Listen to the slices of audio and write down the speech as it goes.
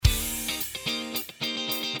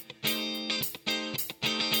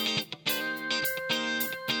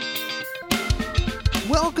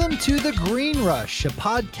Welcome to The Green Rush, a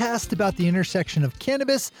podcast about the intersection of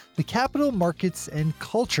cannabis, the capital markets, and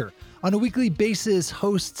culture. On a weekly basis,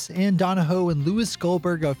 hosts Ann Donahoe and Louis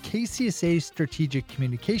Goldberg of KCSA Strategic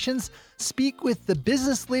Communications speak with the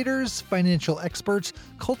business leaders, financial experts,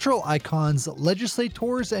 cultural icons,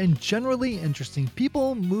 legislators, and generally interesting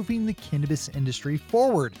people moving the cannabis industry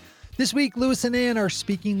forward. This week, Louis and Ann are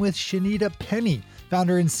speaking with Shanita Penny,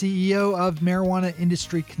 founder and CEO of marijuana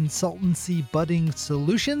industry consultancy Budding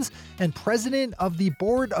Solutions and president of the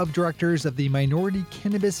board of directors of the Minority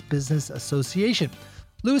Cannabis Business Association.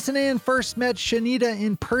 Louis and Ann first met Shanita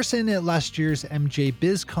in person at last year's MJ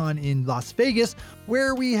BizCon in Las Vegas,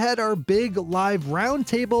 where we had our big live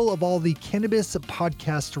roundtable of all the cannabis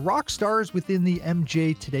podcast rock stars within the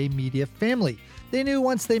MJ Today Media family. They knew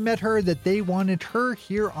once they met her that they wanted her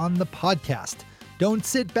here on the podcast. Don't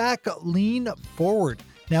sit back, lean forward.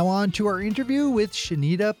 Now on to our interview with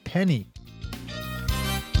Shanita Penny.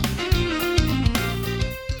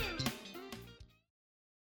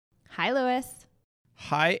 Hi, Louis.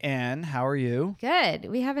 Hi, Ann. How are you?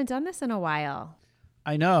 Good. We haven't done this in a while.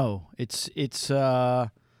 I know. It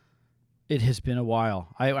has been a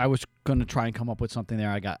while. I was going to try and come up with something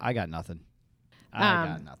there. I got nothing. I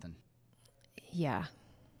got nothing. Yeah.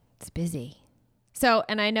 It's busy. So,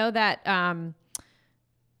 and I know that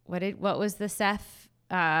what was the Seth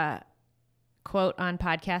quote on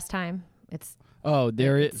podcast time?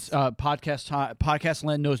 Podcast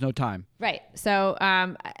land knows no time. Right. So,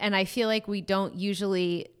 and I feel like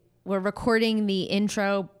we're recording the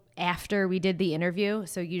intro after we did the interview.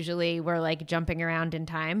 So usually we're like jumping around in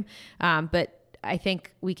time. But I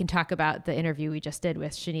think we can talk about the interview we just did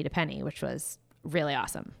with Shanita Penny, which was really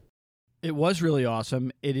awesome. It was really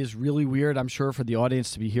awesome. It is really weird, I'm sure, for the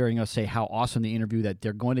audience to be hearing us say how awesome the interview that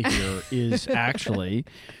they're going to hear is actually.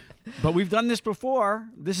 But we've done this before.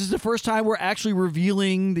 This is the first time we're actually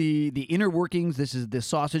revealing the inner workings. This is the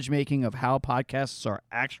sausage making of how podcasts are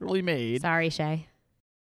actually made. Sorry, Shay.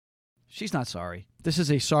 She's not sorry. This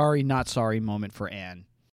is a sorry, not sorry moment for Ann.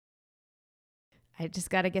 I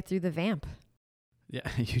just got to get through the vamp. Yeah,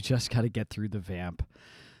 you just got to get through the vamp.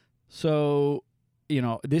 So,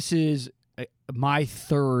 this is my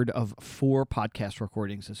third of 4 podcast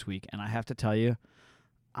recordings this week. And I have to tell you,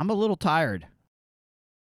 I'm a little tired.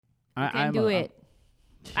 You can do it.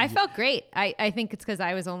 I felt great. I think it's because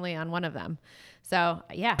I was only on one of them. So,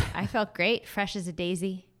 yeah, I felt great. Fresh as a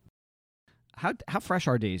daisy. How fresh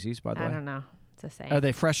are daisies, by the way? I don't know. It's a saying. Are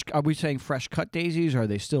they fresh? Are we saying fresh cut daisies? Or are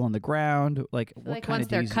they still on the ground? Like, what kind once of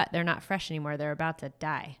daisy? they're cut, they're not fresh anymore. They're about to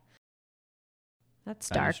die. That's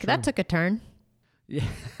dark. That took a turn. Yeah.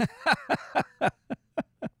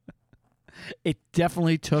 It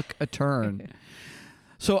definitely took a turn.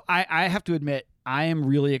 So I have to admit, I am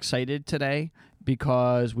really excited today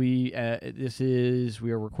because we are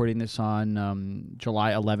recording this on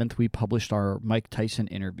July 11th. We published our Mike Tyson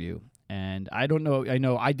interview, and I don't know. I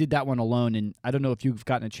know I did that one alone, and I don't know if you've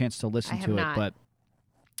gotten a chance to listen to it, but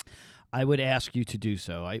I would ask you to do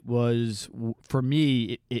so. It was, for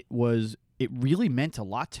me, it really meant a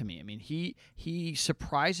lot to me. I mean, he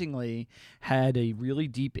surprisingly had a really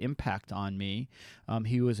deep impact on me.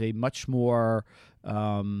 He was a much more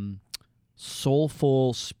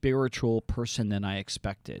soulful, spiritual person than I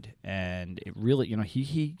expected, and it really,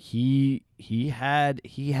 he has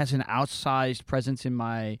an outsized presence in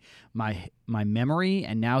my memory,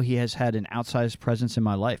 and now he has had an outsized presence in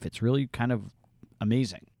my life. It's really kind of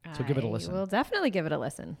amazing. So give it a listen. We'll definitely give it a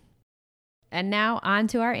listen. And now on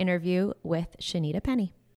to our interview with Shanita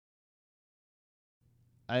Penny.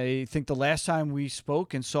 I think the last time we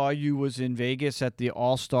spoke and saw you was in Vegas at the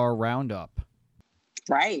All-Star Roundup.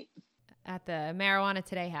 Right. At the Marijuana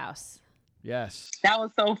Today house. Yes. That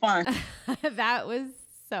was so fun. That was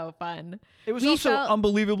so fun. It was also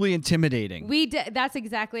unbelievably intimidating. That's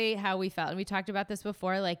exactly how we felt. And we talked about this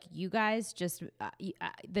before. Like, you guys just,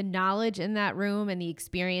 the knowledge in that room and the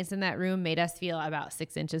experience in that room made us feel about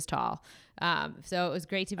 6 inches tall. So it was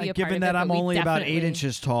great to be a part of it. Given that I'm only about 8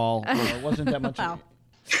 inches tall, it wasn't that much. Wow.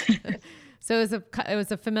 So it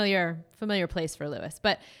was a familiar place for Louis,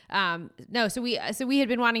 but so we had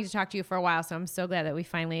been wanting to talk to you for a while. So I'm so glad that we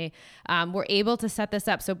finally were able to set this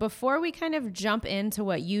up. So before we kind of jump into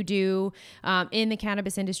what you do in the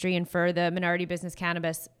cannabis industry and for the Minority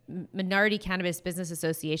Cannabis Business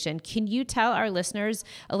Association, can you tell our listeners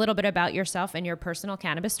a little bit about yourself and your personal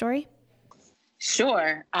cannabis story?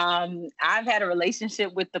 Sure. I've had a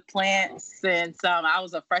relationship with the plant since I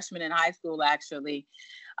was a freshman in high school, actually.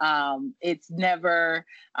 It's never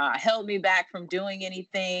held me back from doing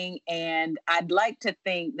anything. And I'd like to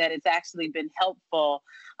think that it's actually been helpful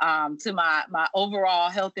to my overall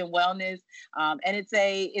health and wellness. And it's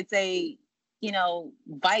a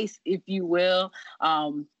vice, if you will,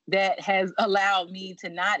 that has allowed me to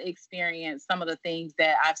not experience some of the things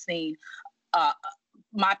that I've seen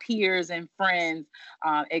my peers and friends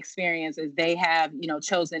experience as they have,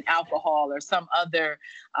 chosen alcohol or some other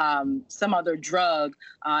drug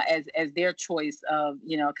as their choice of,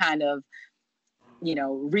 kind of,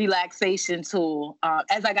 relaxation tool.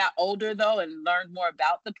 As I got older, though, and learned more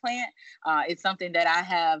about the plant, it's something that I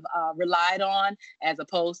have relied on as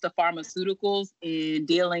opposed to pharmaceuticals in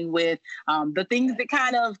dealing with the things that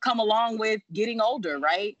kind of come along with getting older,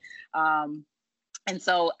 right? And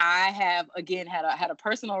so I have, again, had a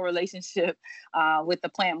personal relationship with the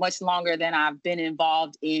plant much longer than I've been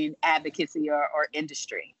involved in advocacy or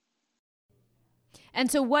industry. And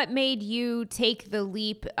so what made you take the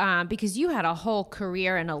leap? Because you had a whole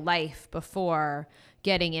career and a life before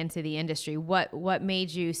getting into the industry. What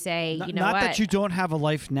made you say, not, you know not what? that you don't have a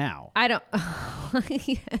life now. I don't.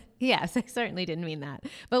 Yes, I certainly didn't mean that.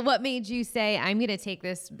 But what made you say, I'm going to take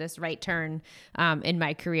this right turn in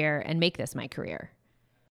my career and make this my career?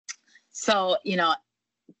 So,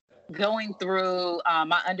 going through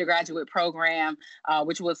my undergraduate program,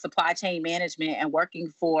 which was supply chain management, and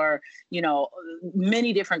working for,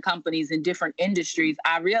 many different companies in different industries,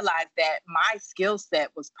 I realized that my skill set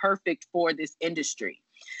was perfect for this industry.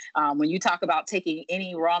 When you talk about taking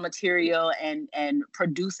any raw material and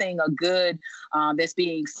producing a good that's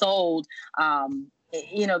being sold,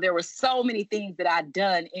 there were so many things that I'd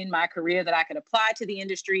done in my career that I could apply to the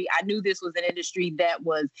industry. I knew this was an industry that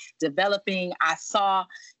was developing. I saw,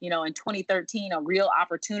 in 2013, a real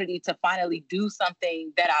opportunity to finally do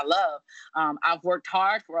something that I love. I've worked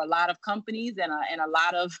hard for a lot of companies and a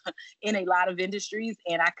lot of industries,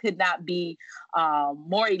 and I could not be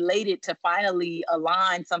more elated to finally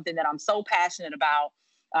align something that I'm so passionate about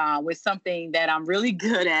with something that I'm really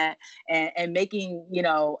good at and making,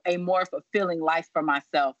 a more fulfilling life for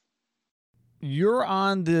myself. You're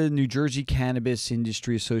on the New Jersey Cannabis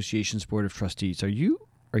Industry Association's Board of Trustees. Are you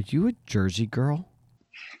a Jersey girl?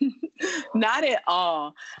 Not at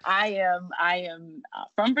all. I am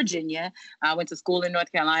from Virginia. I went to school in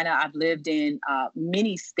North Carolina. I've lived in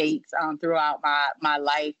many states throughout my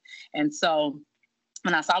life. And so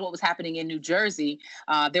when I saw what was happening in New Jersey,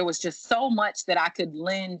 there was just so much that I could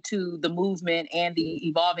lend to the movement and the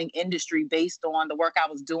evolving industry based on the work I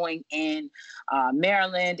was doing in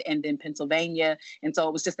Maryland and then Pennsylvania. And so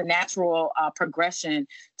it was just a natural progression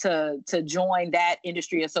to join that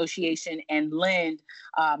industry association and lend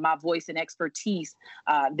my voice and expertise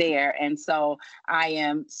there. And so I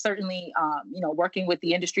am certainly, working with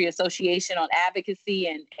the industry association on advocacy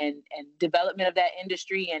and development of that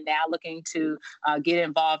industry, and now looking to get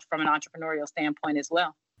involved from an entrepreneurial standpoint as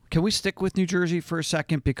well. Can we stick with New Jersey for a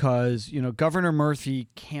second? Because, Governor Murphy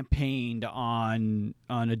campaigned on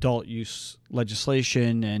adult use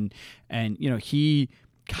legislation and he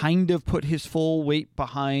kind of put his full weight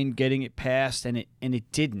behind getting it passed, and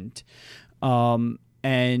it didn't. There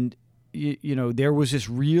was this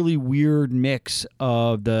really weird mix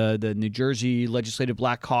of the New Jersey Legislative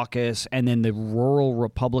Black Caucus and then the rural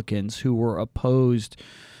Republicans who were opposed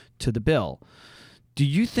to the bill. Do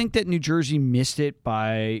you think that New Jersey missed it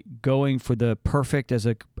by going for the perfect as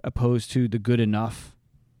opposed to the good enough?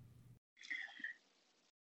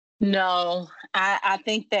 No, I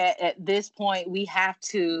think that at this point we have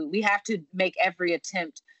to make every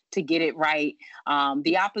attempt to get it right.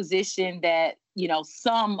 The opposition that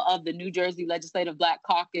some of the New Jersey Legislative Black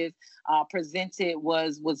Caucus presented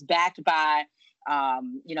was backed by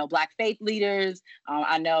Black faith leaders.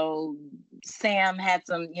 I know Sam had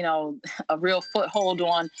some, a real foothold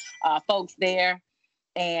on folks there.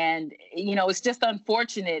 And, it's just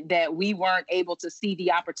unfortunate that we weren't able to see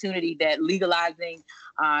the opportunity that legalizing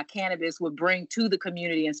cannabis would bring to the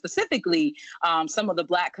community, and specifically some of the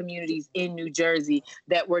Black communities in New Jersey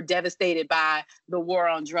that were devastated by the war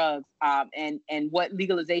on drugs, and what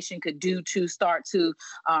legalization could do to start to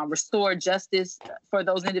restore justice for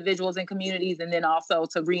those individuals and communities, and then also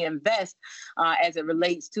to reinvest as it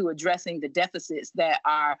relates to addressing the deficits that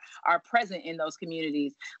are present in those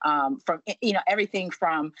communities, from everything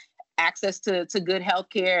from access to good health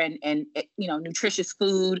care and nutritious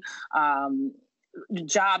food,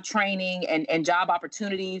 job training and job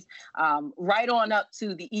opportunities, right on up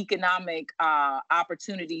to the economic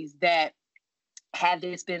opportunities that had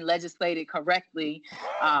this been legislated correctly,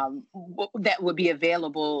 that would be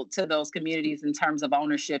available to those communities in terms of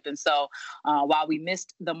ownership. And so while we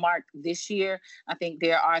missed the mark this year, I think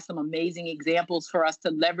there are some amazing examples for us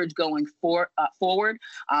to leverage going forward,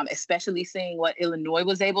 especially seeing what Illinois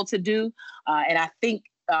was able to do. And I think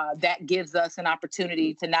that gives us an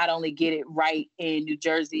opportunity to not only get it right in New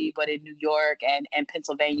Jersey, but in New York and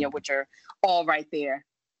Pennsylvania, which are all right there.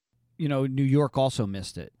 You know, New York also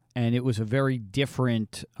missed it. And it was a very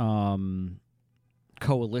different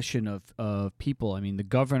coalition of people. I mean, the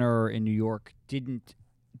governor in New York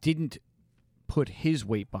didn't put his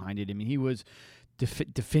weight behind it. I mean, he was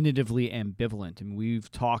definitively ambivalent. I mean,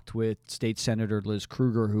 we've talked with State Senator Liz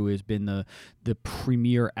Krueger, who has been the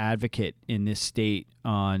premier advocate in this state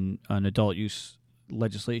on adult use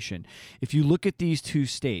legislation. If you look at these two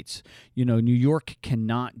states, you know, New York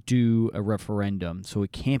cannot do a referendum, so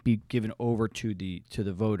it can't be given over to the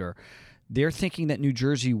voter. They're thinking that New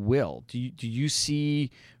Jersey will. Do you see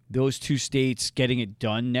those two states getting it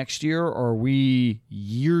done next year, or are we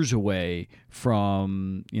years away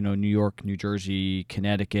from, you know, New York, New Jersey,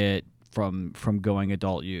 Connecticut from going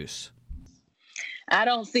adult use? I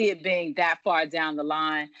don't see it being that far down the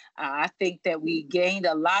line. I think that we gained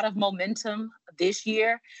a lot of momentum this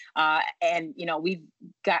year. And, you know, we've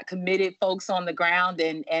got committed folks on the ground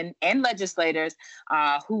and legislators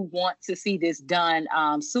who want to see this done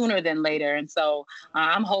sooner than later. And so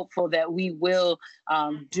I'm hopeful that we will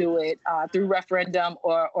do it through referendum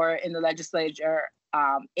or in the legislature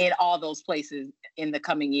in all those places in the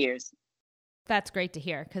coming years. That's great to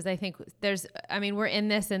hear, because I think we're in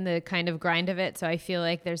the kind of grind of it. So I feel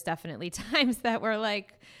like there's definitely times that we're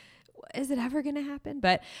like, is it ever going to happen?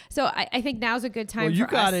 But so I think now's a good time. Well, you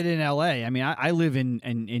for got us. it in LA. I mean, I live in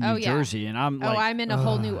New Jersey, and I'm like, I'm in a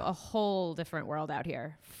whole different world out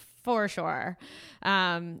here for sure.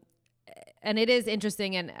 And it is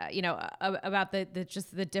interesting, and you know, about the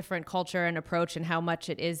just the different culture and approach, and how much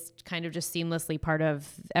it is kind of just seamlessly part of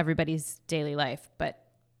everybody's daily life. But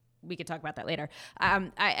we could talk about that later.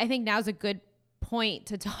 I think now's a good point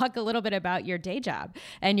to talk a little bit about your day job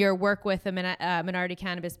and your work with the Minority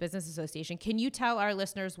Cannabis Business Association. Can you tell our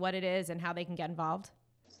listeners what it is and how they can get involved?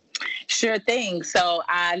 Sure thing. So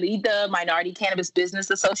I lead the Minority Cannabis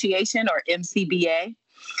Business Association, or MCBA.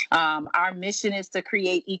 Our mission is to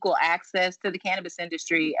create equal access to the cannabis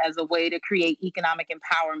industry as a way to create economic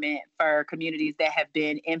empowerment for communities that have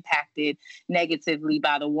been impacted negatively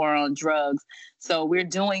by the war on drugs. So we're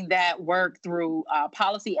doing that work through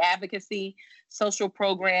policy advocacy, social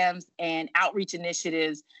programs, and outreach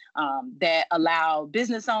initiatives that allow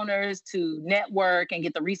business owners to network and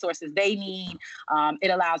get the resources they need.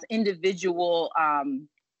 It allows individual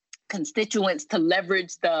constituents to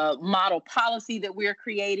leverage the model policy that we're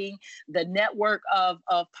creating, the network of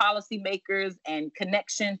policymakers and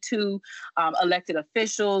connection to elected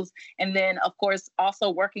officials. And then, of course, also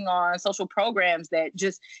working on social programs that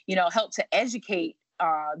just, you know, help to educate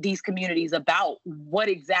these communities about what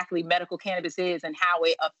exactly medical cannabis is and how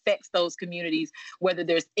it affects those communities, whether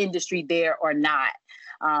there's industry there or not.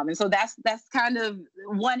 And so that's kind of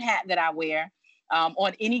one hat that I wear.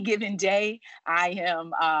 On any given day, I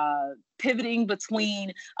am pivoting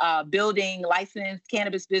between building licensed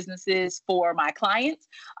cannabis businesses for my clients,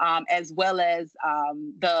 as well as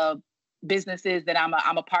the businesses that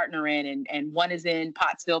I'm a partner in. And one is in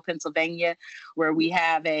Pottsville, Pennsylvania, where we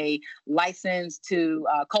have a license to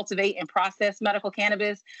cultivate and process medical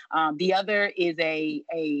cannabis. The other is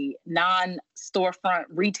a non-storefront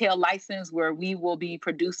retail license where we will be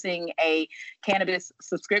producing a cannabis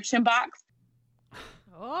subscription box.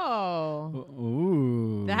 Oh,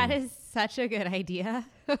 ooh, that is such a good idea.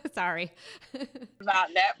 Sorry. About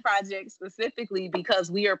that project specifically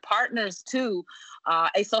because we are partners to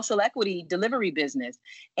a social equity delivery business.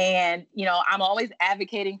 And, you know, I'm always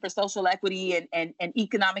advocating for social equity and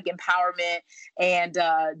economic empowerment. And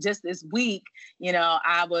just this week, you know,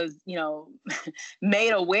 I was, you know,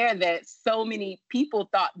 made aware that so many people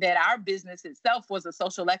thought that our business itself was a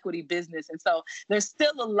social equity business. And so there's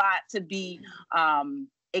still a lot to be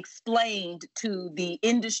explained to the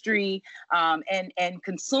industry and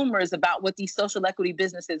consumers about what these social equity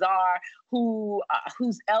businesses are,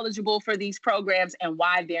 who's eligible for these programs, and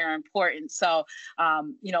why they're important. So,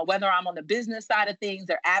 you know, whether I'm on the business side of things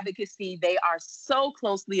or advocacy, they are so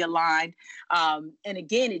closely aligned. And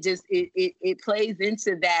again, it plays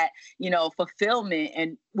into that, you know, fulfillment.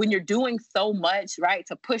 And when you're doing so much, right,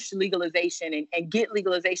 to push legalization and get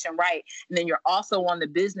legalization right, and then you're also on the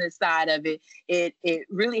business side of it, it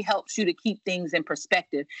really helps you to keep things in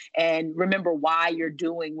perspective and remember why you're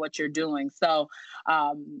doing what you're doing. So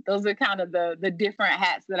those are kind of the different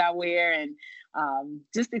hats that I wear. And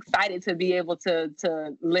just excited to be able to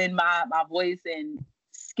lend my voice and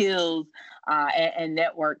skills and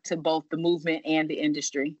network to both the movement and the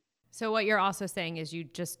industry. So what you're also saying is you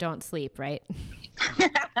just don't sleep, right?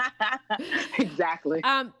 Exactly.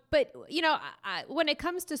 But, when it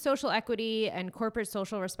comes to social equity and corporate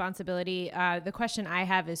social responsibility, the question I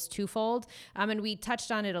have is twofold. And we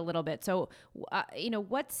touched on it a little bit. So,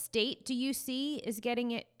 what state do you see is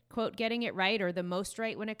getting it right or the most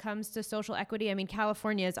right when it comes to social equity? I mean,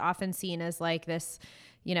 California is often seen as like this,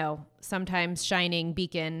 sometimes shining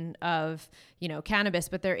beacon of, cannabis,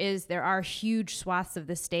 but there are huge swaths of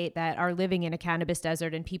the state that are living in a cannabis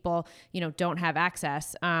desert and people, don't have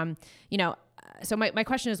access. So my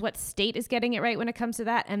question is, what state is getting it right when it comes to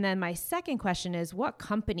that? And then my second question is, what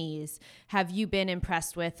companies have you been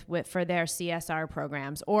impressed with for their CSR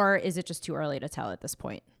programs, or is it just too early to tell at this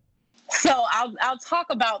point? So I'll talk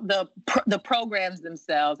about the programs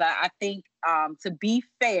themselves. I think to be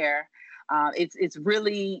fair, it's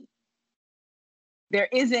really, there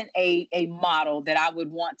isn't a model that I would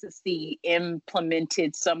want to see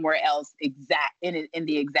implemented somewhere else in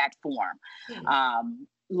the exact form.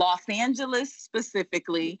 Los Angeles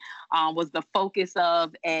specifically was the focus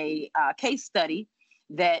of a case study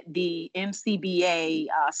that the MCBA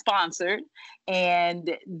sponsored,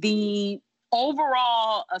 and the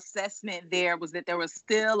overall assessment there was that there was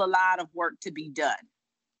still a lot of work to be done.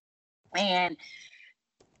 And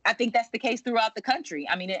I think that's the case throughout the country.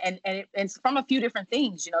 I mean, and it's from a few different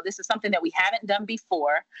things. This is something that we haven't done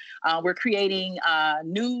before. We're creating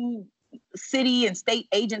new city and state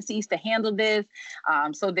agencies to handle this.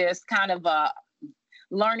 So there's kind of a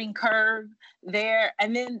learning curve there.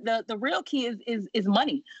 And then the real key is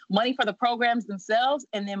money for the programs themselves,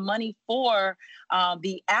 and then money for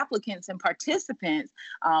the applicants and participants.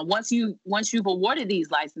 Once you've awarded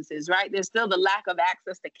these licenses, right, there's still the lack of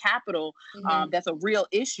access to capital. That's a real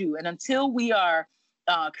issue. And until we are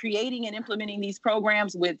creating and implementing these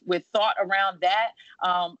programs with thought around that,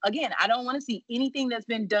 again, I don't want to see anything that's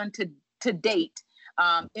been done to date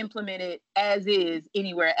implemented as is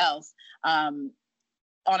anywhere else.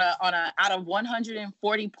 On a out of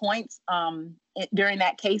 140 points during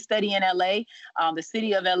that case study in LA, the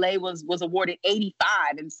city of LA was awarded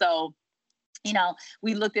 85. And so,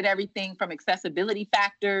 we looked at everything from accessibility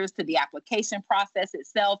factors to the application process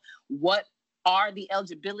itself. What are the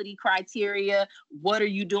eligibility criteria? What are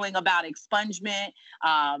you doing about expungement?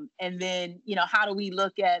 And then, how do we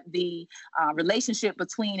look at the relationship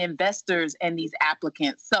between investors and these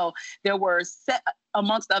applicants? So there were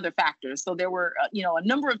amongst other factors. So there were, a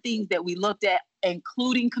number of things that we looked at,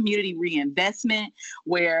 including community reinvestment,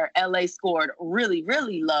 where LA scored really,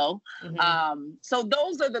 really low. So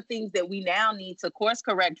those are the things that we now need to course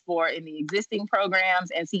correct for in the existing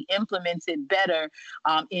programs and see implemented better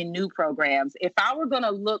in new programs. If I were going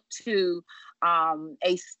to look to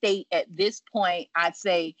a state at this point, I'd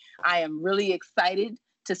say I am really excited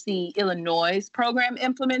to see Illinois' program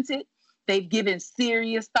implemented. They've given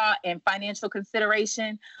serious thought and financial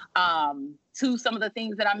consideration to some of the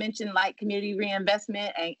things that I mentioned, like community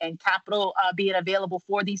reinvestment and capital being available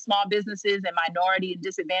for these small businesses and minority and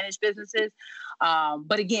disadvantaged businesses.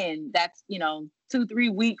 But again, that's,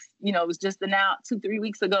 2-3 weeks, it was just announced 2-3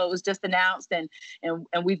 weeks ago, it was just announced. And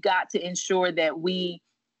we've got to ensure that we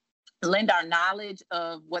lend our knowledge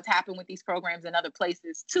of what's happened with these programs in other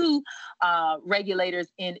places to regulators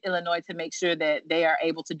in Illinois to make sure that they are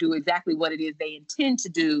able to do exactly what it is they intend to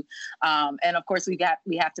do. And of course, we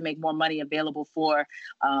have to make more money available for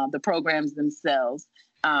the programs themselves.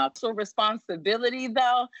 So responsibility,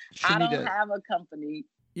 though, I don't have a company.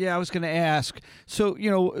 Yeah, I was going to ask. So,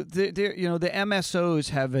 the MSOs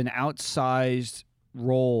have an outsized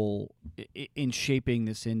role in shaping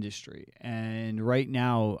this industry, and right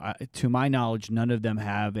now, to my knowledge, none of them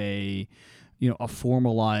have a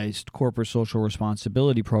formalized corporate social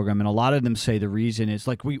responsibility program. And a lot of them say the reason is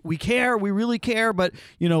like we care, we really care, but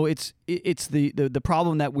it's the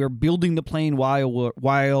problem that we're building the plane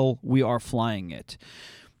while we are flying it.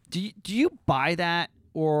 Do you buy that?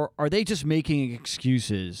 Or are they just making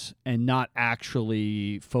excuses and not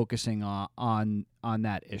actually focusing on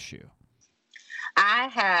that issue? I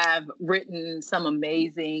have written some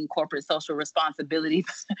amazing corporate social responsibility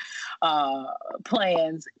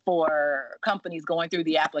plans for companies going through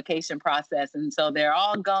the application process. And so they're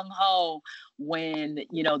all gung-ho when,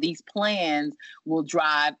 these plans will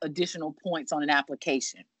drive additional points on an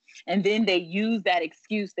application. And then they use that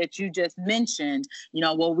excuse that you just mentioned,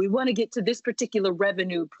 well, we want to get to this particular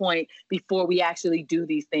revenue point before we actually do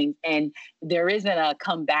these things. And there isn't a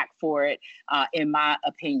comeback for it, in my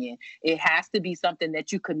opinion. It has to be something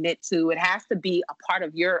that you commit to. It has to be a part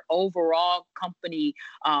of your overall company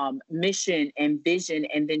mission and vision,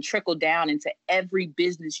 and then trickle down into every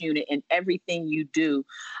business unit and everything you do.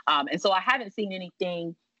 And so I haven't seen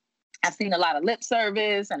anything. I've seen a lot of lip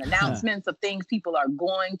service and announcements of things people are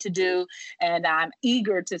going to do. And I'm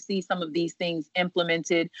eager to see some of these things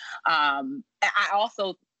implemented. I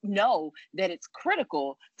also know that it's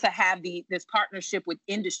critical to have this partnership with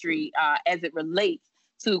industry as it relates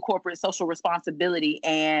to corporate social responsibility.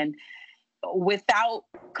 And without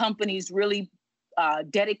companies really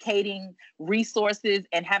dedicating resources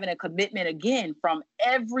and having a commitment, again, from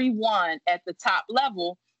everyone at the top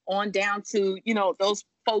level on down to, those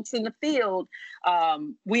folks in the field,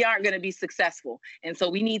 we aren't going to be successful. And so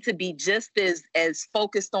we need to be just as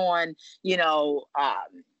focused on,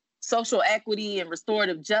 social equity and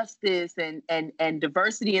restorative justice and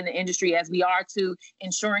diversity in the industry as we are to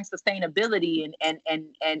ensuring sustainability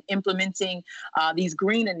and implementing these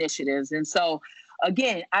green initiatives. And so,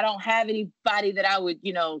 again, I don't have anybody that I would,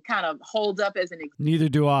 kind of hold up as an example. Neither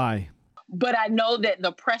do I. But I know that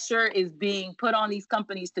the pressure is being put on these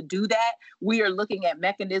companies to do that. We are looking at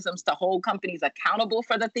mechanisms to hold companies accountable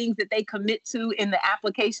for the things that they commit to in the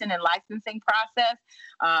application and licensing process.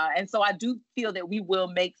 And so I do feel that we will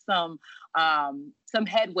make some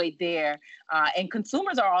headway there. And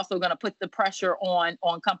consumers are also going to put the pressure on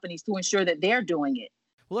companies to ensure that they're doing it.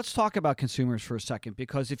 Well, let's talk about consumers for a second,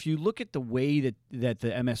 because if you look at the way that the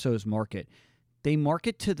MSOs market, they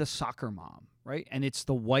market to the soccer mom, right? And it's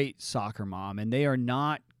the white soccer mom, and they are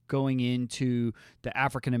not going into the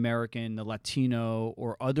African American, the Latino,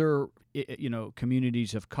 or other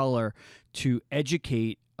communities of color to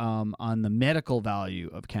educate on the medical value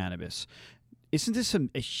of cannabis. Isn't this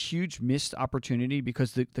a huge missed opportunity,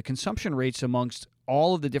 because the consumption rates amongst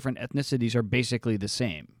all of the different ethnicities are basically the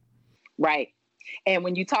same? Right. And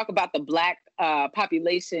when you talk about the Black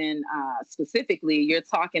population specifically, you're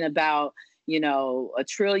talking about, $1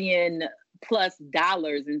 trillion+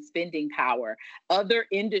 in spending power. Other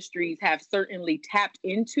industries have certainly tapped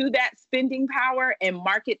into that spending power and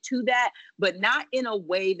market to that, but not in a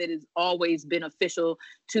way that is always beneficial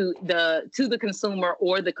to the consumer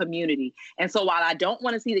or the community. And so while I don't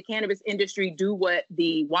want to see the cannabis industry do what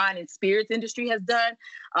the wine and spirits industry has done,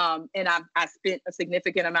 and I spent a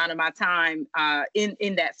significant amount of my time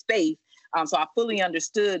in that space, so I fully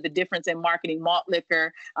understood the difference in marketing malt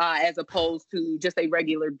liquor as opposed to just a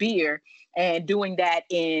regular beer, and doing that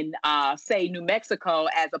in, say, New Mexico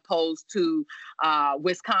as opposed to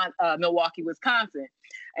Milwaukee, Wisconsin.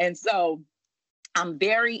 And so I'm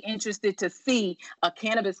very interested to see a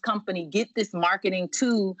cannabis company get this marketing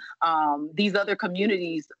to these other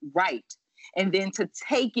communities right, and then to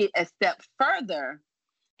take it a step further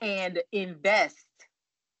and invest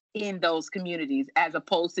in those communities as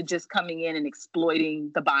opposed to just coming in and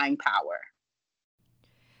exploiting the buying power.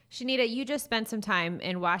 Shanita, you just spent some time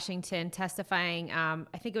in Washington testifying. I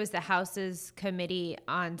think it was the House's Committee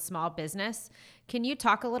on Small Business. Can you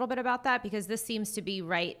talk a little bit about that? Because this seems to be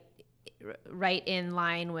right in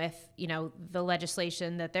line with, the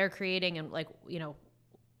legislation that they're creating, and can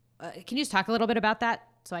you just talk a little bit about that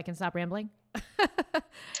so I can stop rambling?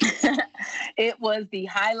 It was the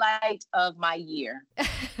highlight of my year.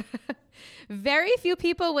 Very few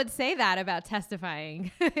people would say that about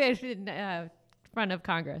testifying in front of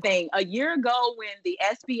Congress. A year ago, when the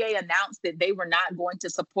SBA announced that they were not going to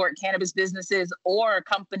support cannabis businesses or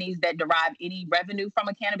companies that derive any revenue from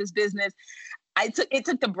a cannabis business, it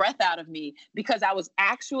took the breath out of me, because I was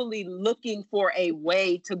actually looking for a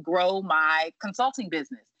way to grow my consulting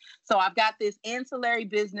business. So I've got this ancillary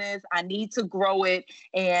business. I need to grow it,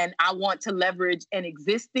 and I want to leverage an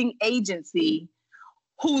existing agency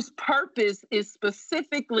whose purpose is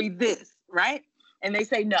specifically this, right? And they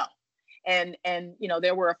say no. And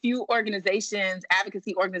there were a few organizations,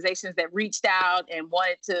 advocacy organizations, that reached out and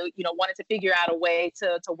wanted to figure out a way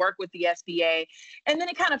to work with the SBA. And then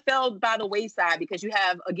it kind of fell by the wayside, because you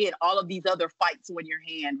have, again, all of these other fights on your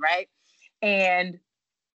hand, right? And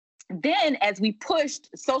then as we pushed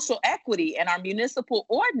social equity and our municipal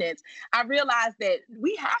ordinance, I realized that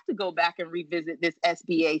we have to go back and revisit this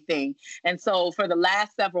SBA thing. And so for the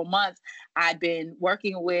last several months, I've been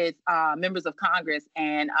working with members of Congress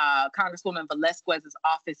and Congresswoman Velasquez's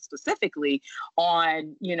office specifically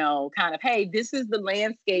on, kind of, hey, this is the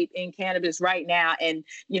landscape in cannabis right now. And,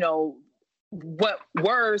 what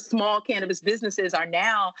were small cannabis businesses are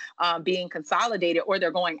now being consolidated, or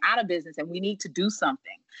they're going out of business, and we need to do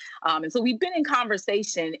something. And so we've been in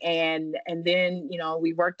conversation, and then,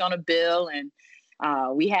 we worked on a bill, and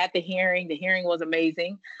we had the hearing. The hearing was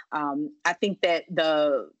amazing. I think that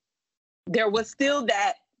there was still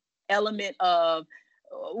that element of,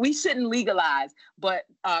 we shouldn't legalize, but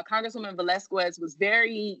Congresswoman Velasquez was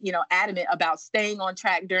very, adamant about staying on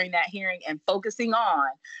track during that hearing and focusing on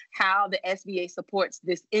how the SBA supports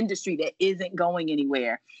this industry that isn't going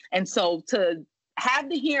anywhere. And so to have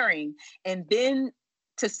the hearing and then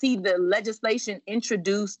to see the legislation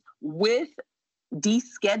introduced with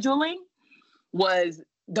descheduling was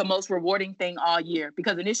the most rewarding thing all year,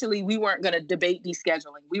 because initially we weren't going to debate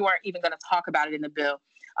descheduling. We weren't even going to talk about it in the bill.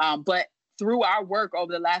 But through our work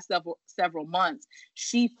over the last several months,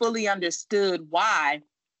 she fully understood why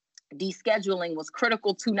descheduling was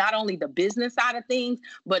critical to not only the business side of things,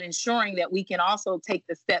 but ensuring that we can also take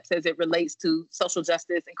the steps as it relates to social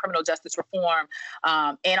justice and criminal justice reform,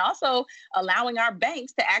 and also allowing our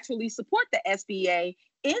banks to actually support the SBA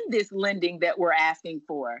in this lending that we're asking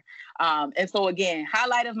for. And so again,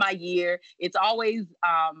 highlight of my year. It's always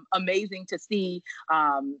amazing to see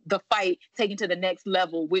the fight taken to the next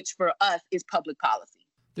level, which for us is public policy.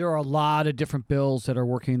 There are a lot of different bills that are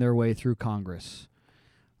working their way through Congress.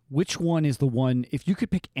 Which one is the one, if you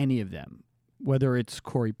could pick any of them, whether it's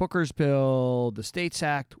Cory Booker's bill, the States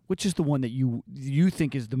Act, which is the one that you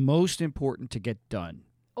think is the most important to get done?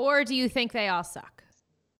 Or do you think they all suck?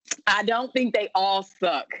 I don't think they all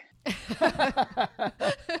suck.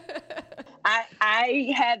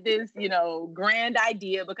 I had this, grand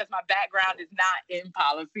idea, because my background is not in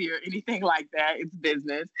policy or anything like that. It's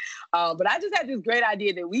business. But I just had this great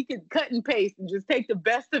idea that we could cut and paste and just take the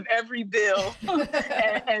best of every bill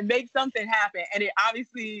and make something happen. And it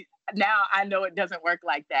obviously, now I know it doesn't work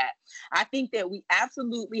like that. I think that we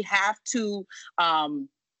absolutely have to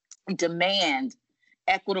demand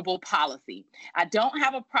equitable policy. I don't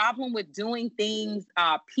have a problem with doing things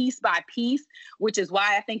piece by piece, which is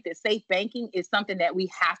why I think that safe banking is something that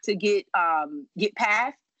we have to get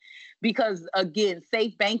past. Because again,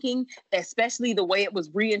 safe banking, especially the way it was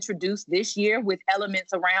reintroduced this year with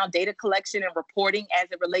elements around data collection and reporting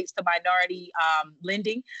as it relates to minority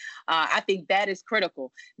lending, I think that is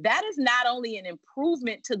critical. That is not only an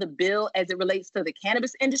improvement to the bill as it relates to the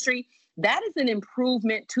cannabis industry, that is an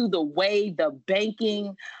improvement to the way the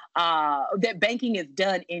banking, that banking is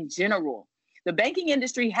done in general. The banking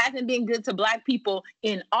industry hasn't been good to Black people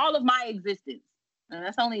in all of my existence. And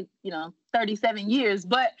that's only, 37 years,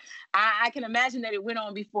 but I can imagine that it went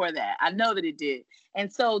on before that. I know that it did.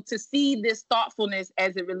 And so to see this thoughtfulness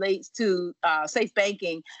as it relates to safe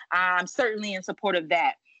banking, I'm certainly in support of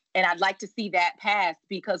that. And I'd like to see that passed,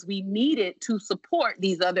 because we need it to support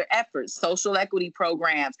these other efforts, social equity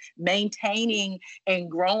programs, maintaining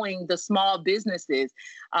and growing the small businesses.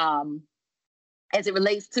 As it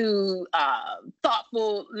relates to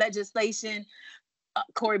thoughtful legislation,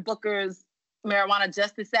 Cory Booker's Marijuana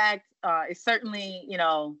Justice Act is certainly,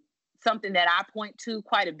 something that I point to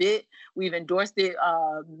quite a bit. We've endorsed it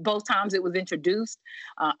both times it was introduced.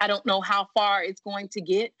 I don't know how far it's going to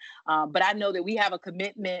get, but I know that we have a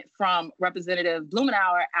commitment from Representative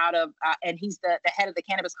Blumenauer and he's the head of the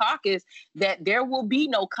Cannabis Caucus, that there will be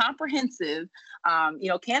no comprehensive,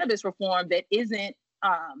 cannabis reform that isn't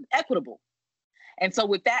equitable. And so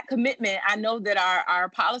with that commitment, I know that our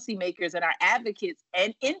policymakers and our advocates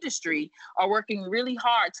and industry are working really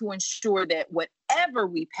hard to ensure that whatever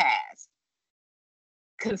we pass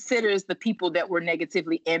considers the people that were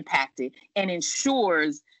negatively impacted and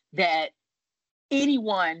ensures that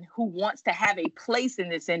anyone who wants to have a place in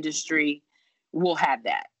this industry will have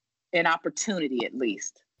that, an opportunity at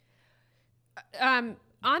least. On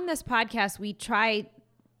this podcast, we try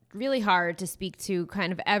really hard to speak to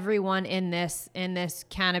kind of everyone in this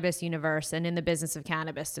cannabis universe and in the business of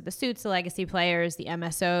cannabis, to the suits, the legacy players, the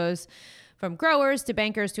MSOs, from growers to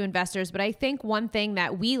bankers to investors. But I think one thing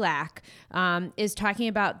that we lack is talking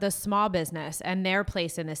about the small business and their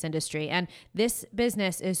place in this industry. And this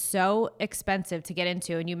business is so expensive to get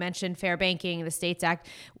into. And you mentioned fair banking, the States Act.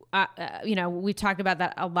 We've talked about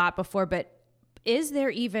that a lot before, but is there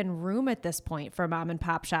even room at this point for mom and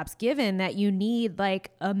pop shops, given that you need like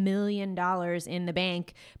 $1 million in the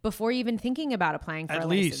bank before even thinking about applying for a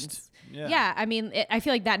license? Yeah. I mean, I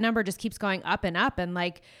feel like that number just keeps going up and up. And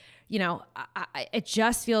like, it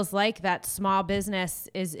just feels like that small business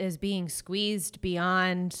is being squeezed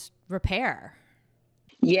beyond repair.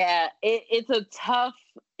 Yeah, it is a tough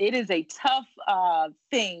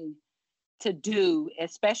thing to do,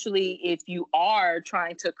 especially if you are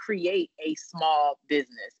trying to create a small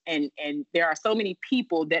business. And there are so many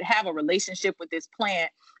people that have a relationship with this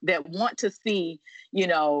plant that want to see,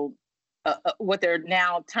 what they're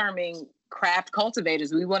now terming craft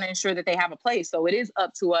cultivators. We want to ensure that they have a place. So it is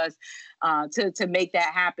up to us to make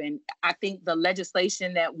that happen. I think the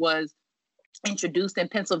legislation that was introduced in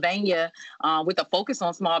Pennsylvania with a focus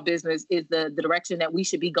on small business is the direction that we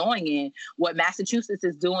should be going in. What Massachusetts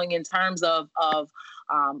is doing in terms of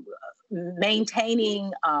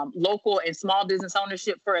maintaining local and small business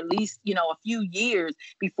ownership for at least, a few years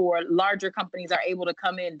before larger companies are able to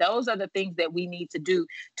come in. Those are the things that we need to do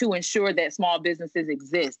to ensure that small businesses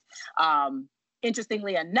exist.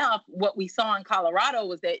 Interestingly enough, what we saw in Colorado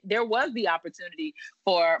was that there was the opportunity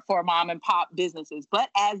for mom and pop businesses. But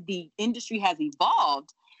as the industry has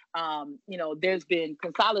evolved, there's been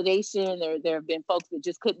consolidation. There have been folks that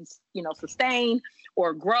just couldn't, sustain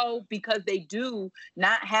or grow because they do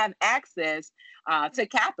not have access to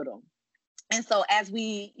capital. And so as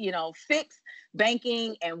we, fix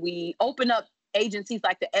banking and we open up agencies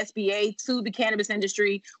like the SBA to the cannabis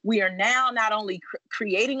industry, we are now not only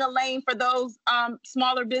creating a lane for those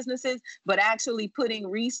smaller businesses, but actually putting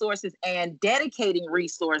resources and dedicating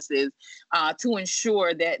resources to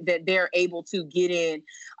ensure that they're able to get in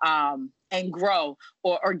and grow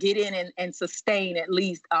or get in and sustain at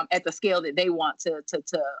least at the scale that they want to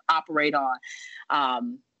operate on.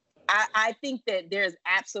 I think that there's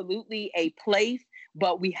absolutely a place,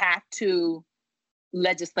 but we have to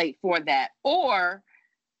legislate for that, or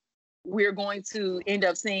we're going to end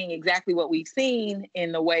up seeing exactly what we've seen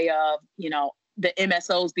in the way of, the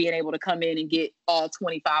MSOs being able to come in and get all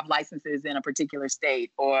 25 licenses in a particular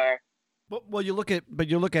state. Or well, you look at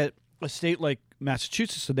a state like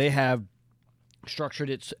Massachusetts, so they have structured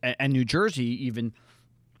it, and New Jersey even,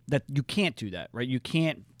 that you can't do that, right? You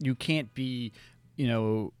can't be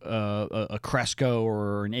a Cresco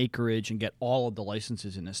or an Acreage and get all of the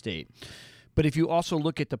licenses in the state. But if you also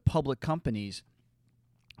look at the public companies,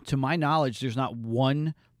 to my knowledge, there's not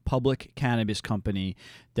one public cannabis company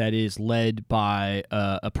that is led by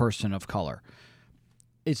a person of color.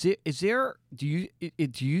 Do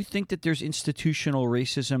you think that there's institutional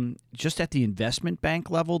racism just at the investment bank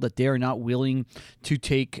level, that they are not willing to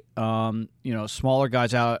take smaller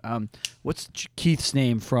guys out? What's Keith's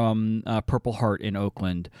name from Purple Heart in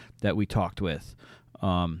Oakland that we talked with?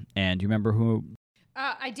 And you remember who?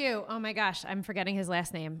 I do. Oh my gosh, I'm forgetting his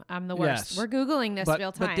last name. I'm the worst. Yes. We're Googling this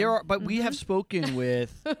real time. But we have spoken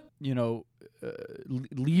with,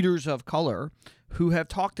 leaders of color who have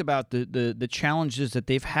talked about the challenges that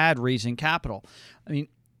they've had raising capital. I mean,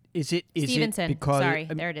 is it because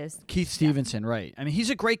there it is. Keith Stevenson, right? I mean, he's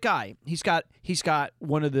a great guy. He's got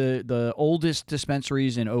one of the oldest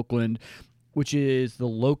dispensaries in Oakland, which is the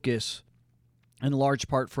locus in large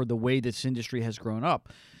part for the way this industry has grown up.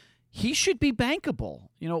 He should be bankable.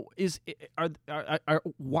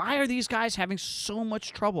 Why are these guys having so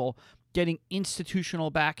much trouble getting institutional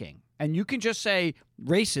backing? And you can just say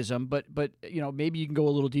racism, but maybe you can go a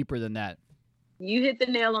little deeper than that. You hit the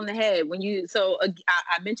nail on the head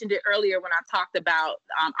I mentioned it earlier when I talked about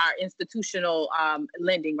our institutional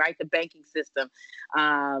lending, right? The banking system.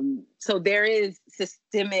 So there is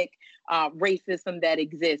systemic racism that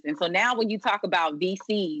exists. And so now when you talk about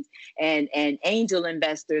VCs and angel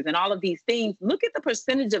investors and all of these things, look at the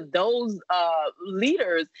percentage of those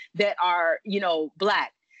leaders that are,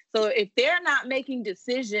 Black. So if they're not making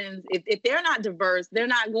decisions, if they're not diverse, they're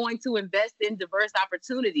not going to invest in diverse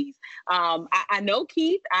opportunities. I know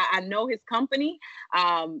Keith. I know his company.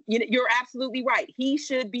 You're absolutely right. He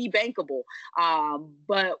should be bankable.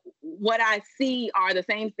 But what I see are the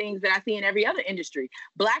same things that I see in every other industry.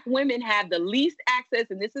 Black women have the least access,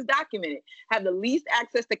 and this is documented, have the least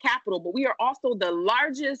access to capital, but we are also the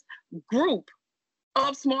largest group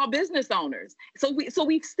of small business owners. So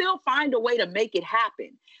we still find a way to make it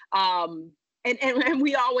happen. And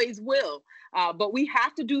we always will. But we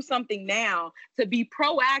have to do something now to be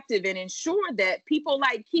proactive and ensure that people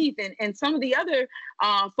like Keith and some of the other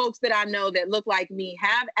folks that I know that look like me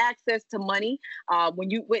have access to money. I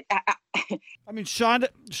mean,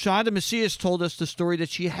 Shonda Macias told us the story that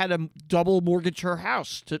she had to double mortgage her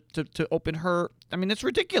house to open her. I mean, it's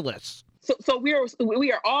ridiculous. So we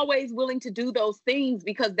are always willing to do those things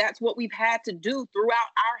because that's what we've had to do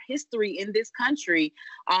throughout our history in this country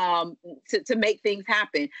to make things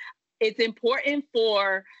happen. It's important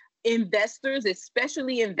for investors,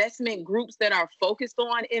 especially investment groups that are focused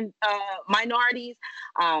on minorities,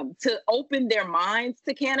 to open their minds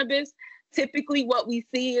to cannabis. Typically, what we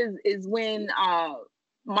see is when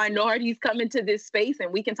minorities come into this space,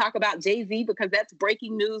 and we can talk about Jay-Z because that's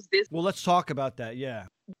breaking news Well, let's talk about that. Yeah.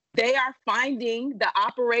 They are finding the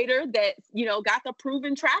operator that, got the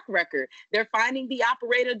proven track record. They're finding the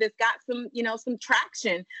operator that's got some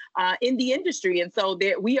traction in the industry. And so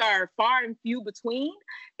we are far and few between,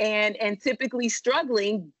 and typically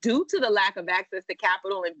struggling due to the lack of access to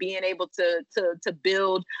capital and being able to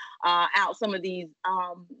build out some of these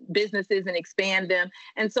businesses and expand them.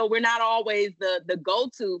 And so we're not always the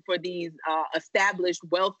go-to for these established,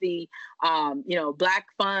 wealthy, Black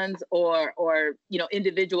funds or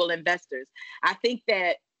individual investors. I think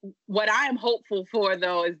that what I am hopeful for,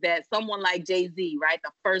 though, is that someone like Jay-Z, right, the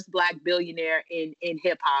first Black billionaire in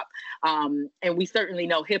hip hop, and we certainly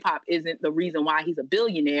know hip hop isn't the reason why he's a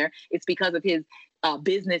billionaire. It's because of his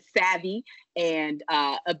business savvy and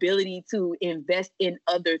ability to invest in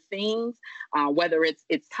other things, whether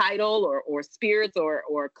it's title or spirits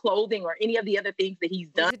or clothing or any of the other things that he's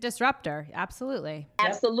done. He's a disruptor. Absolutely.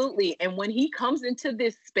 Absolutely. And when he comes into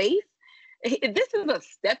this space, this is a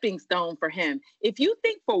stepping stone for him. If you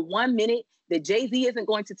think for 1 minute that Jay-Z isn't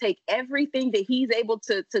going to take everything that he's able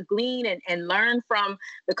to glean and learn from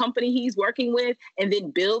the company he's working with and then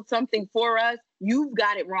build something for us, you've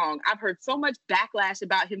got it wrong. I've heard so much backlash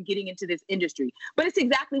about him getting into this industry, but it's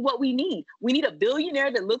exactly what we need. We need a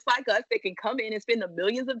billionaire that looks like us that can come in and spend the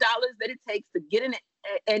millions of dollars that it takes to get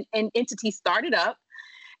an entity started up,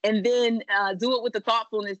 and then do it with the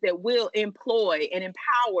thoughtfulness that will employ and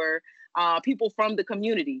empower people from the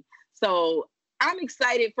community. So I'm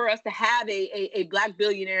excited for us to have a Black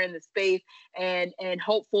billionaire in the space, and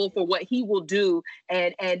hopeful for what he will do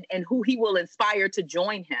and who he will inspire to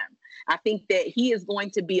join him. I think that he is going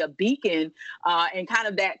to be a beacon and kind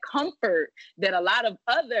of that comfort that a lot of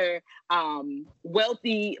other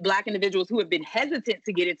wealthy Black individuals who have been hesitant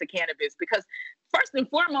to get into cannabis, because first and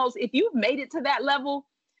foremost, if you've made it to that level,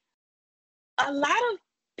 a lot of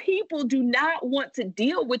people do not want to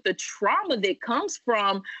deal with the trauma that comes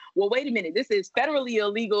from, well, wait a minute, this is federally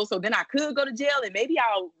illegal, so then I could go to jail and maybe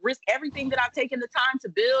I'll risk everything that I've taken the time to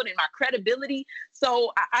build and my credibility.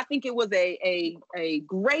 So I think it was a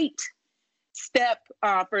great step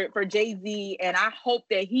for Jay-Z, and I hope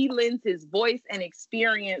that he lends his voice and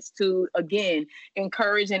experience to, again,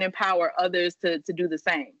 encourage and empower others to do the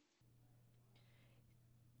same.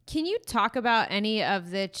 Can you talk about any of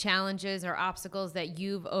the challenges or obstacles that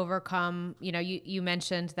you've overcome? You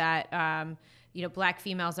mentioned that Black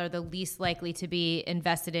females are the least likely to be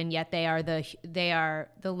invested in, yet they are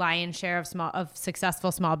the lion's share of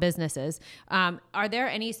successful small businesses. Are there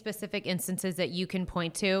any specific instances that you can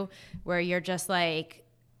point to where you're just like,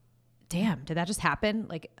 damn, did that just happen?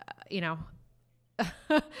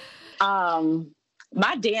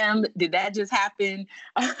 My damn, did that just happen?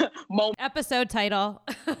 Episode title.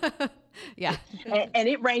 Yeah. And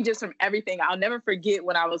it ranges from everything. I'll never forget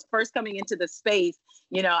when I was first coming into the space,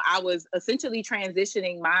 I was essentially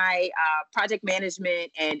transitioning my project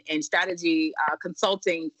management and strategy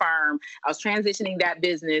consulting firm. I was transitioning that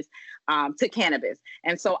business to cannabis.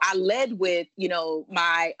 And so I led with,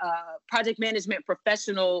 my project management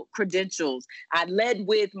professional credentials. I led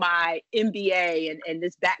with my MBA and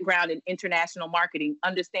this background in international marketing,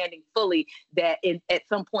 understanding fully that at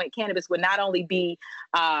some point cannabis would not only be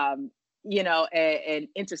an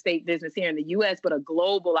interstate business here in the U.S., but a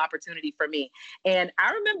global opportunity for me. And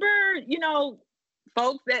I remember,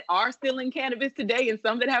 folks that are still in cannabis today and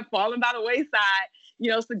some that have fallen by the wayside,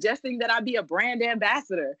 suggesting that I be a brand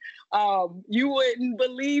ambassador. You wouldn't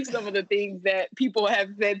believe some of the things that people have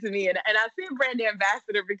said to me. And I said brand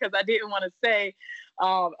ambassador because I didn't want to say,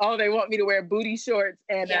 they want me to wear booty shorts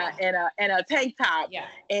and a tank top. Yeah.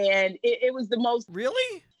 And it was the most...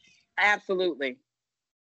 Really? Absolutely.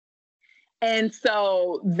 And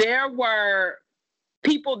so there were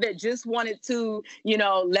people that just wanted to,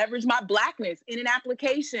 leverage my Blackness in an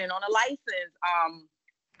application on a license.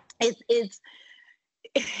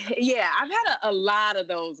 I've had a lot of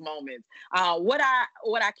those moments. What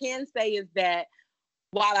I can say is that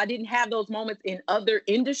while I didn't have those moments in other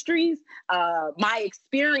industries, my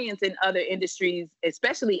experience in other industries,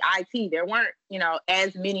 especially IT, there weren't,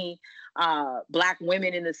 as many Black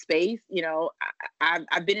women in the space.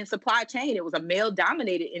 I've been in supply chain. It was a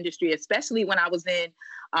male-dominated industry, especially when I was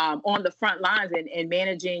on the front lines and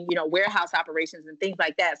managing, warehouse operations and things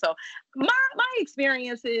like that. So my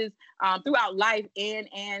experiences throughout life and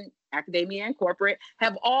academia and corporate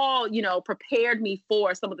have all, prepared me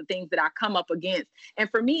for some of the things that I come up against. And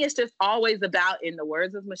for me, it's just always about, in the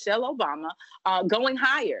words of Michelle Obama, going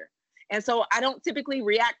higher. And so I don't typically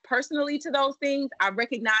react personally to those things. I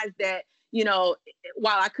recognize that,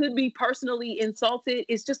 while I could be personally insulted,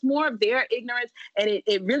 it's just more of their ignorance, and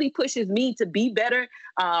it really pushes me to be better,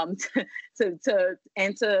 to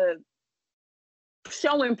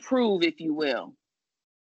show improve, if you will.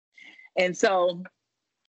 And so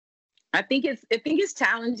I think it's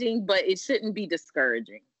challenging, but it shouldn't be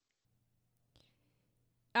discouraging.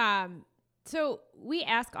 So we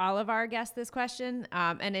ask all of our guests this question,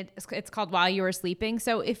 and it's called While You Were Sleeping.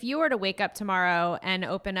 So if you were to wake up tomorrow and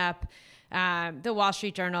open up the Wall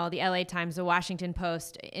Street Journal, the LA Times, the Washington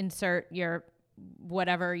Post, insert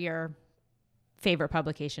whatever your favorite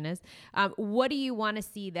publication is, what do you want to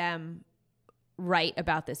see them write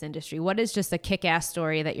about this industry? What is just a kick-ass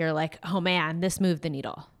story that you're like, oh man, this moved the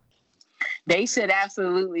needle? They should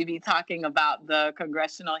absolutely be talking about the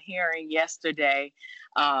congressional hearing yesterday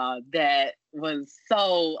that was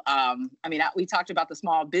so, we talked about the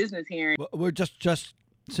small business hearing. We're just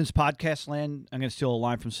since Podcast Land, I'm going to steal a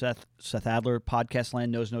line from Seth Adler. Podcast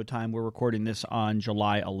Land knows no time. We're recording this on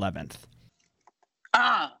July 11th.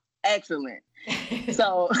 Ah, excellent.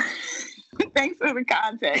 So thanks for the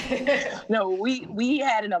context. No, we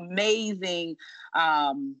had an amazing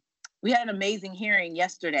hearing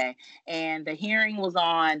yesterday, and the hearing was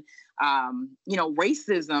on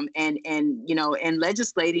racism and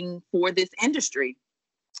legislating for this industry.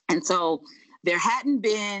 And so there hadn't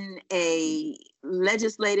been a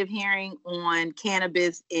legislative hearing on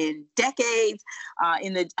cannabis in decades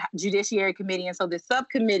in the Judiciary Committee. And so the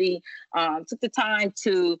subcommittee took the time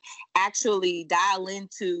to actually dial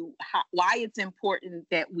into why it's important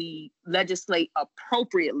that we legislate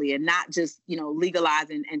appropriately and not just, legalize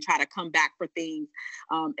and try to come back for things,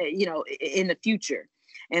 in the future.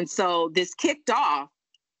 And so this kicked off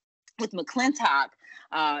with McClintock,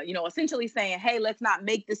 essentially saying, hey, let's not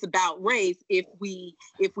make this about race. If we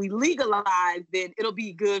legalize, then it'll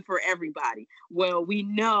be good for everybody. Well, we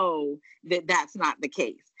know that that's not the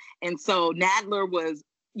case. And so Nadler was,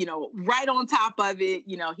 right on top of it.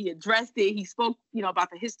 He addressed it. He spoke, about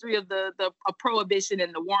the history of the prohibition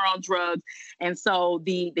and the war on drugs. And so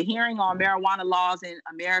the hearing on marijuana laws in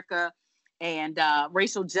America and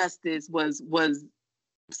racial justice was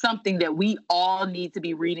something that we all need to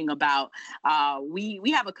be reading about.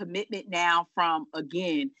 We have a commitment now from,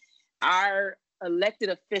 again, our elected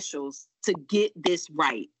officials to get this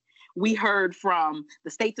right. We heard from the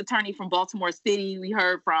state's attorney from Baltimore City. We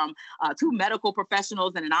heard from two medical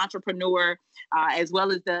professionals and an entrepreneur, as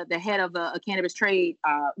well as the head of a cannabis trade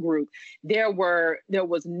group. There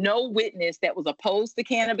was no witness that was opposed to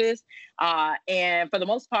cannabis. And for the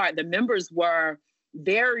most part, the members were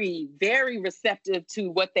very, very receptive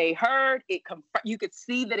to what they heard. You could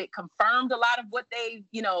see that it confirmed a lot of what they,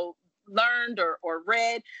 learned or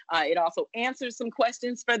read. It also answered some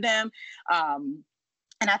questions for them.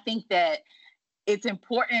 And I think that it's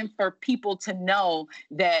important for people to know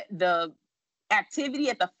that the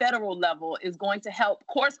activity at the federal level is going to help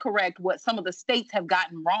course correct what some of the states have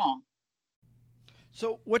gotten wrong.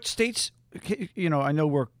 So what states, I know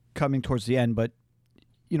we're coming towards the end, but,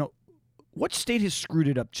 what state has screwed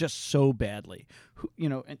it up just so badly?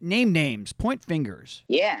 Name names, point fingers.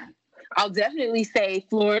 Yeah, I'll definitely say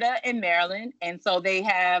Florida and Maryland. And so they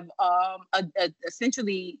have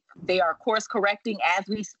essentially, they are course correcting as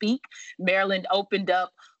we speak. Maryland opened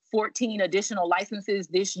up 14 additional licenses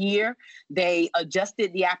this year. They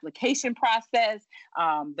adjusted the application process,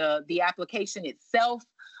 the application itself,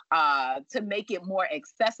 to make it more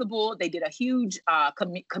accessible. They did a huge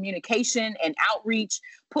communication and outreach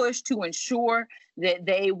push to ensure that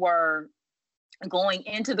they were going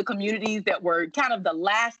into the communities that were kind of the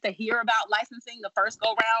last to hear about licensing the first go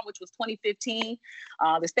round, which was 2015.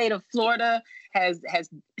 The state of Florida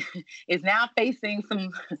is now facing some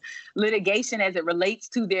litigation as it relates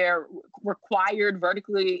to their required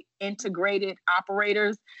vertically integrated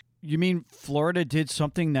operators. You mean Florida did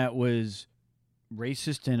something that was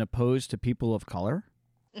racist and opposed to people of color?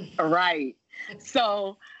 Right.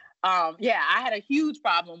 So, I had a huge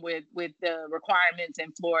problem with the requirements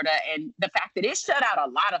in Florida and the fact that it shut out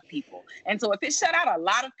a lot of people. And so if it shut out a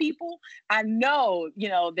lot of people, I know,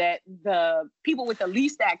 that the people with the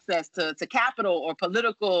least access to capital or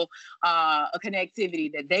political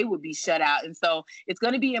connectivity, that they would be shut out. And so it's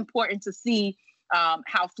going to be important to see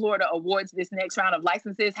how Florida awards this next round of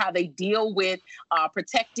licenses, how they deal with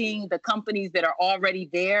protecting the companies that are already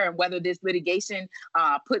there, and whether this litigation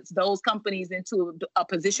puts those companies into a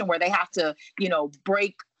position where they have to,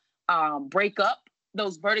 break up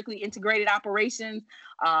those vertically integrated operations.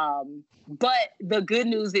 But the good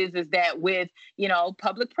news is that with,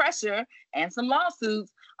 public pressure and some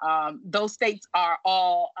lawsuits, those states are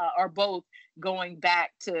both going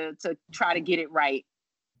back to try to get it right.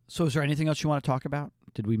 So is there anything else you want to talk about?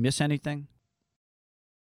 Did we miss anything?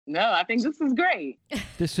 No, I think this is great.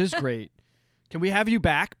 This is great. Can we have you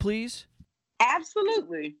back, please?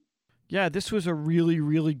 Absolutely. Yeah, this was a really,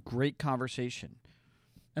 really great conversation.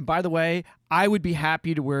 And by the way, I would be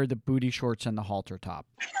happy to wear the booty shorts and the halter top.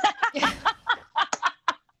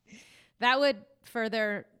 That would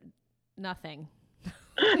further nothing.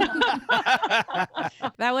 That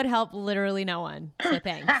would help literally no one. So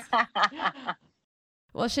thanks.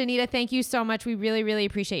 Well, Shanita, thank you so much. We really, really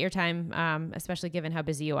appreciate your time, especially given how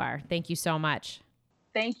busy you are. Thank you so much.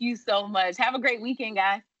 Thank you so much. Have a great weekend,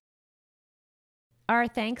 guys. Our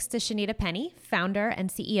thanks to Shanita Penny, founder and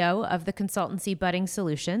CEO of the consultancy Budding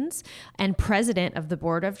Solutions and president of the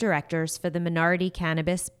board of directors for the Minority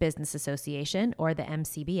Cannabis Business Association, or the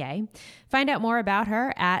MCBA. Find out more about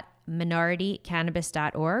her at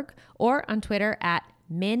minoritycannabis.org or on Twitter at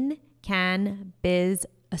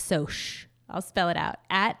mincanbizasoc. I'll spell it out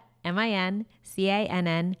at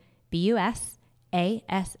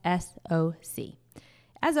MINCANNBUSASSOC.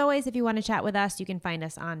 As always, if you want to chat with us, you can find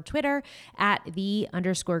us on Twitter at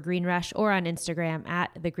 @the_GreenRush or on Instagram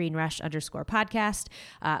at @thegreenrush_podcast.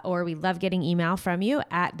 Or we love getting email from you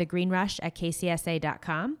at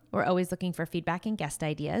thegreenrush@kcsa.com. We're always looking for feedback and guest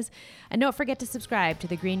ideas. And don't forget to subscribe to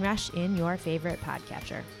The Green Rush in your favorite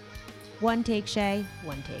podcatcher. One take, Shay,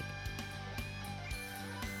 one take.